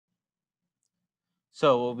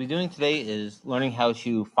So what we'll be doing today is learning how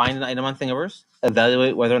to find an item on Thingiverse,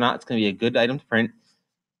 evaluate whether or not it's going to be a good item to print,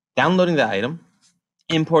 downloading that item,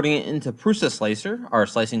 importing it into Prusa Slicer, our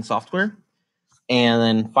slicing software, and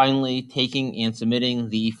then finally taking and submitting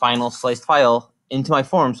the final sliced file into my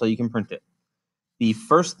form so you can print it. The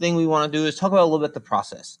first thing we want to do is talk about a little bit the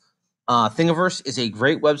process. Thingiverse is a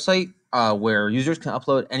great website where users can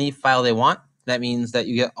upload any file they want. That means that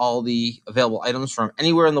you get all the available items from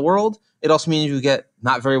anywhere in the world. It also means you get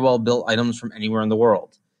not very well built items from anywhere in the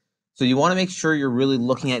world. So you want to make sure you're really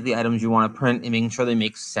looking at the items you want to print and making sure they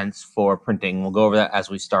make sense for printing. We'll go over that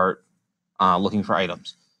as we start looking for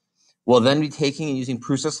items. We'll then be taking and using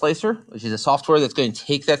Prusa Slicer, which is a software that's going to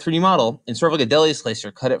take that 3D model and sort of like a deli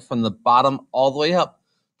slicer, cut it from the bottom all the way up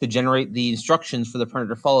to generate the instructions for the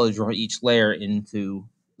printer to follow to draw each layer into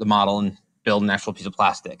the model and build an actual piece of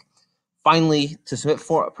plastic. Finally, to submit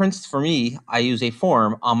prints for me, I use a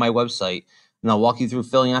form on my website, and I'll walk you through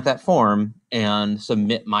filling out that form and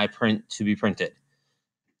submit my print to be printed.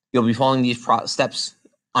 You'll be following these steps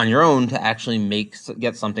on your own to actually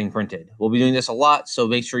get something printed. We'll be doing this a lot, so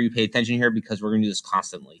make sure you pay attention here because we're going to do this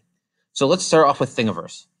constantly. So let's start off with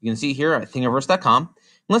Thingiverse. You can see here at thingiverse.com.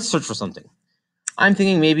 Let's search for something. I'm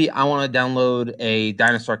thinking maybe I want to download a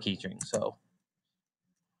dinosaur keychain. So,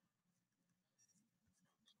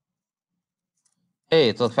 hey,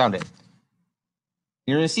 it's found it.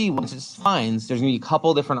 You're going to see once it finds, there's going to be a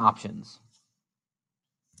couple different options.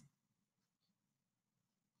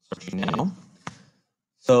 Searching now.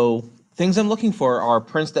 So things I'm looking for are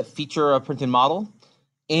prints that feature a printed model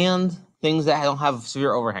and things that don't have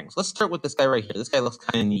severe overhangs. Let's start with this guy right here. This guy looks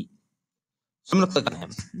kind of neat. So I'm going to click on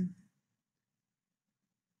him.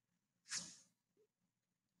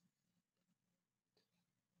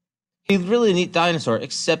 He's really a neat dinosaur,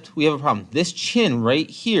 except we have a problem. This chin right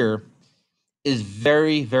here is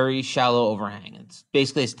very, very shallow overhang. It's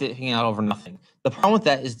basically sticking out over nothing. The problem with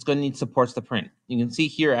that is it's going to need supports to print. You can see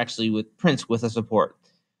here actually with prints with a support.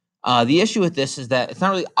 The issue with this is that it's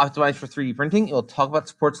not really optimized for 3D printing. We'll talk about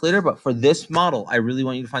supports later, but for this model, I really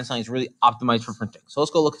want you to find something that's really optimized for printing. So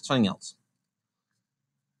let's go look at something else.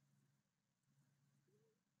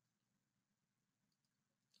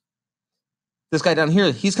 This guy down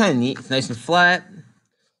here, he's kind of neat. It's nice and flat,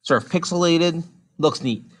 sort of pixelated, looks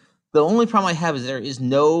neat. The only problem I have is there is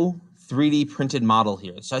no 3D printed model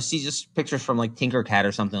here. So I see just pictures from like Tinkercad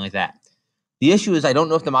or something like that. The issue is I don't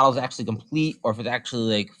know if the model is actually complete or if it's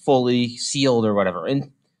actually like fully sealed or whatever.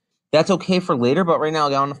 And that's okay for later, but right now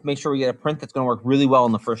I want to make sure we get a print that's going to work really well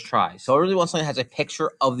in the first try. So I really want something that has a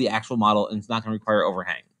picture of the actual model and it's not going to require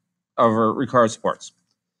overhang or require supports.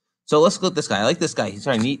 So let's look at this guy. I like this guy. He's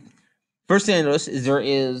very neat. First thing I notice is there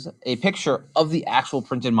is a picture of the actual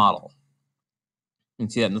printed model. You can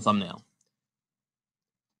see that in the thumbnail.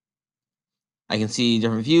 I can see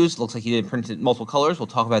different views. Looks like he did print it multiple colors. We'll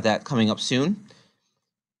talk about that coming up soon.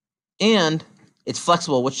 And it's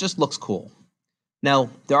flexible, which just looks cool. Now,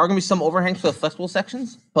 there are going to be some overhangs for the flexible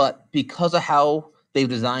sections, but because of how they've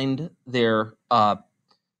designed their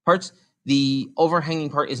parts, the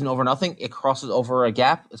overhanging part isn't over nothing. It crosses over a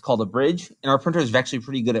gap. It's called a bridge, and our printer is actually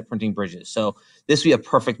pretty good at printing bridges. So this would be a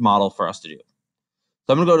perfect model for us to do.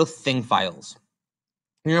 So I'm going to go to Thing Files.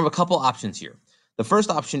 You're going to have a couple options here. The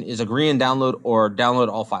first option is agree and download or download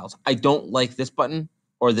all files. I don't like this button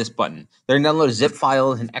or this button. They're going to download a zip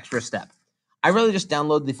file is an extra step. I rather just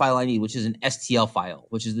download the file I need, which is an STL file,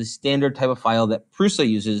 which is the standard type of file that Prusa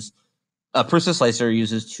uses, Prusa Slicer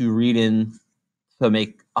uses to read in to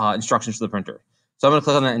make instructions for the printer. So I'm going to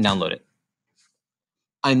click on that and download it.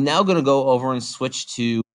 I'm now going to go over and switch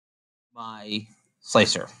to my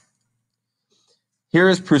slicer. Here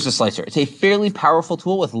is Prusa Slicer. It's a fairly powerful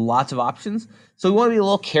tool with lots of options, so we want to be a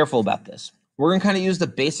little careful about this. We're going to kind of use the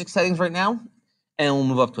basic settings right now, and we'll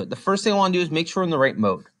move up to it. The first thing I want to do is make sure we're in the right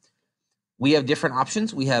mode. We have different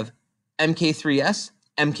options. We have MK3S,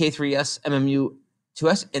 MK3S,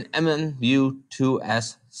 MMU2S, and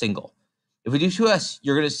MMU2S single. If we do 2S,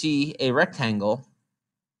 you're going to see a rectangle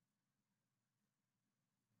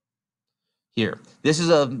here. This is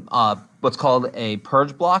a what's called a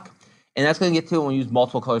purge block, and that's going to get to when we use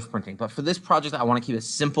multiple colors for printing. But for this project, I want to keep a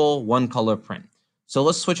simple one-color print. So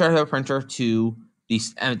let's switch our printer to the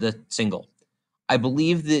single. I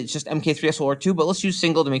believe that it's just MK3S will work too, but let's use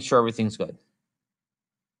single to make sure everything's good.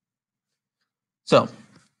 So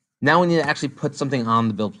now we need to actually put something on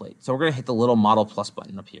the build plate. So we're going to hit the little Model Plus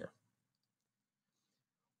button up here.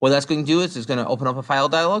 What that's going to do is it's going to open up a file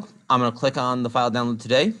dialog. I'm going to click on the file download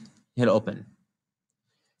today, hit open.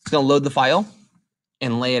 It's going to load the file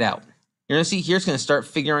and lay it out. You're going to see here it's going to start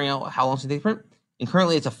figuring out how long it's going to take to print. And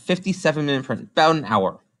currently it's a 57-minute print, about an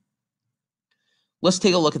hour. Let's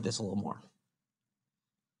take a look at this a little more.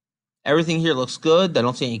 Everything here looks good. I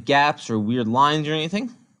don't see any gaps or weird lines or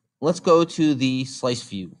anything. Let's go to the slice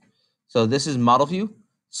view. So this is model view.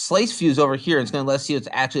 Slice view is over here. It's going to let us see what's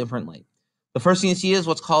actually a print light. The first thing you see is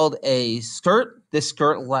what's called a skirt. This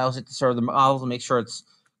skirt allows it to serve the model to make sure it's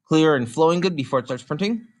clear and flowing good before it starts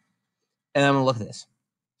printing. And I'm going to look at this.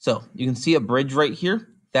 So you can see a bridge right here.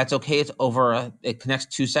 That's okay. It's over. It connects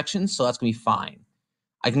two sections, so that's going to be fine.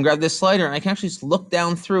 I can grab this slider and I can actually just look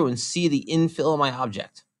down through and see the infill of my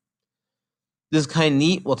object. This is kind of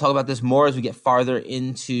neat. We'll talk about this more as we get farther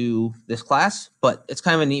into this class, but it's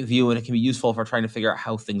kind of a neat view and it can be useful for trying to figure out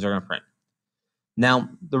how things are going to print. Now,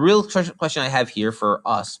 the real question I have here for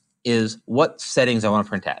us is what settings I want to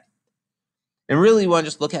print at. And really, you want to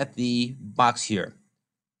just look at the box here.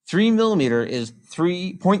 3 millimeter is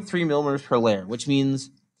 3.3 millimeters per layer, which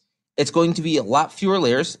means it's going to be a lot fewer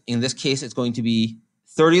layers. In this case, it's going to be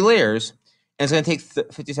 30 layers, and it's going to take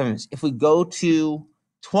 57 minutes. If we go to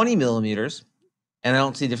 20 millimeters, and I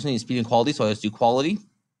don't see the difference in speed and quality, so I just do quality,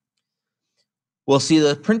 we'll see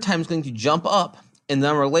the print time is going to jump up, and the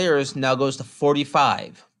number of layers now goes to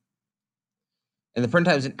 45. And the print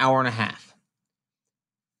time is an hour and a half.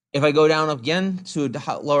 If I go down again to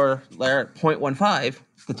a lower layer at 0.15,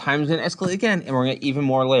 the time is going to escalate again, and we're going to get even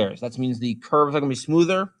more layers. That means the curves are going to be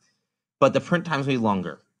smoother, but the print time is going to be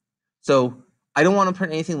longer. So I don't want to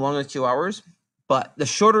print anything longer than 2 hours, but the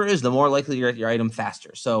shorter it is, the more likely you're at your item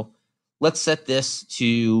faster. So let's set this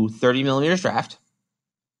to 30 millimeters draft.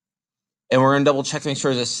 And we're going to double check to make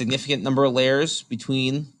sure there's a significant number of layers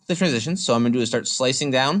between the transitions. So I'm going to do is start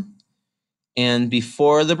slicing down. And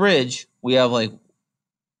before the bridge, we have like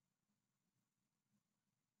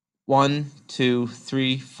 1, 2,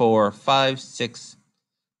 3, 4, 5, 6.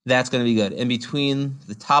 That's going to be good. And between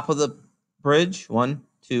the top of the bridge, 1,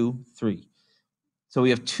 2, 3. So we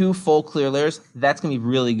have 2 full clear layers. That's going to be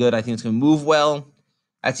really good. I think it's going to move well.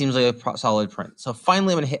 That seems like a solid print. So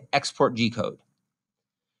finally, I'm going to hit export G-code.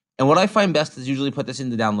 And what I find best is usually put this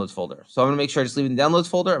in the downloads folder. So I'm going to make sure I just leave it in the downloads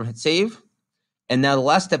folder. I'm going to hit save. And now the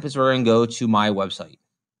last step is we're going to go to my website.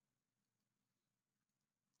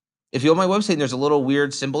 If you go to my website and there's a little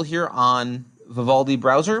weird symbol here on Vivaldi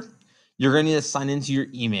browser, you're going to need to sign into your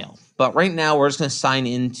email. But right now, we're just going to sign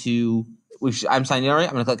into, I'm signing in already.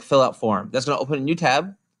 I'm going to click fill out form. That's going to open a new tab.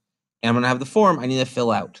 And I'm going to have the form I need to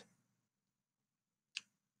fill out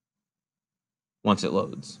once it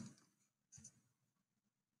loads.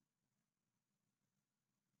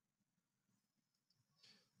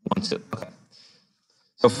 Okay.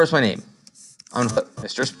 So first, my name. I'm going to put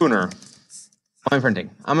Mr. Spooner. What am I printing?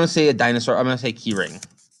 I'm going to say a dinosaur. I'm going to say keyring.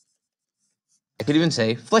 I could even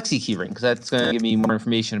say flexi keyring because that's going to give me more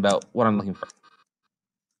information about what I'm looking for.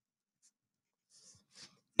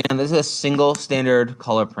 And this is a single standard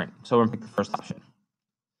color print. So we're going to pick the first option.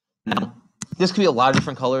 Now, this could be a lot of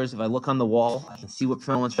different colors. If I look on the wall, I can see what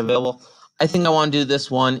filaments are available. I think I want to do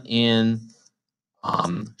this one in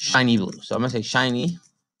shiny blue. So I'm going to say shiny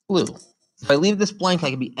blue. If I leave this blank, I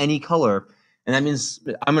can be any color. And that means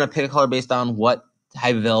I'm going to pick a color based on what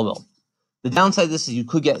type available. The downside of this is you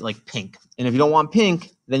could get like pink. And if you don't want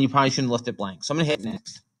pink, then you probably shouldn't left it blank. So I'm going to hit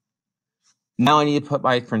next. Now I need to put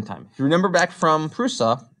my print time. If you remember back from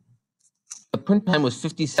Prusa, the print time was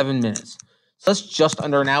 57 minutes. So that's just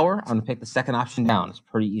under an hour. I'm going to pick the second option down. It's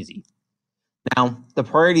pretty easy. Now, the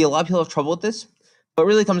priority, a lot of people have trouble with this, but it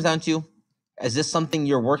really comes down to, is this something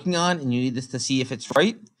you're working on and you need this to see if it's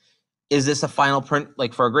right? Is this a final print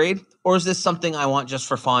like for a grade? Or is this something I want just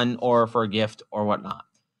for fun or for a gift or whatnot?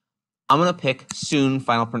 I'm going to pick soon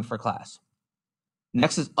final print for class.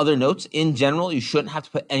 Next is other notes. In general, you shouldn't have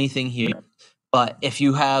to put anything here. But if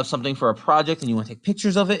you have something for a project and you want to take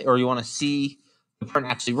pictures of it, or you want to see the print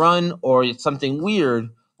actually run, or it's something weird,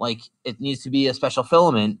 like it needs to be a special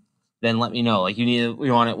filament, then let me know. Like you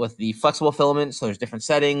want it with the flexible filament, so there's different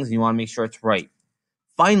settings, and you want to make sure it's right.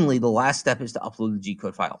 Finally, the last step is to upload the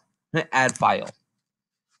G-code file. I'm going to add file.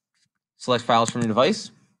 Select files from your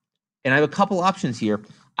device. And I have a couple options here.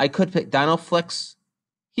 I could pick DynoFlex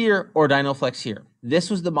here or DynoFlex here. This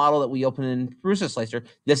was the model that we opened in Prusa Slicer.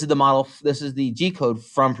 This is the model. This is the G-code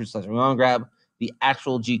from Prusa Slicer. We want to grab the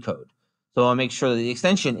actual G-code. So I'll make sure that the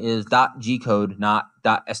extension is .gcode, not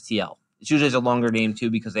 .stl. It's usually a longer name too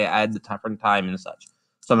because they add the print time and such.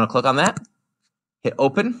 So I'm going to click on that, hit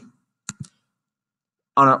open.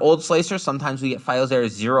 On our old slicer, sometimes we get files there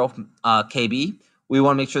as 0 KB. We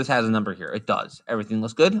want to make sure this has a number here. It does. Everything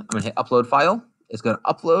looks good. I'm going to hit upload file. It's going to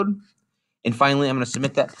upload. And finally, I'm going to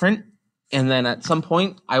submit that print. And then at some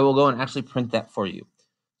point, I will go and actually print that for you.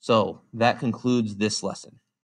 So that concludes this lesson.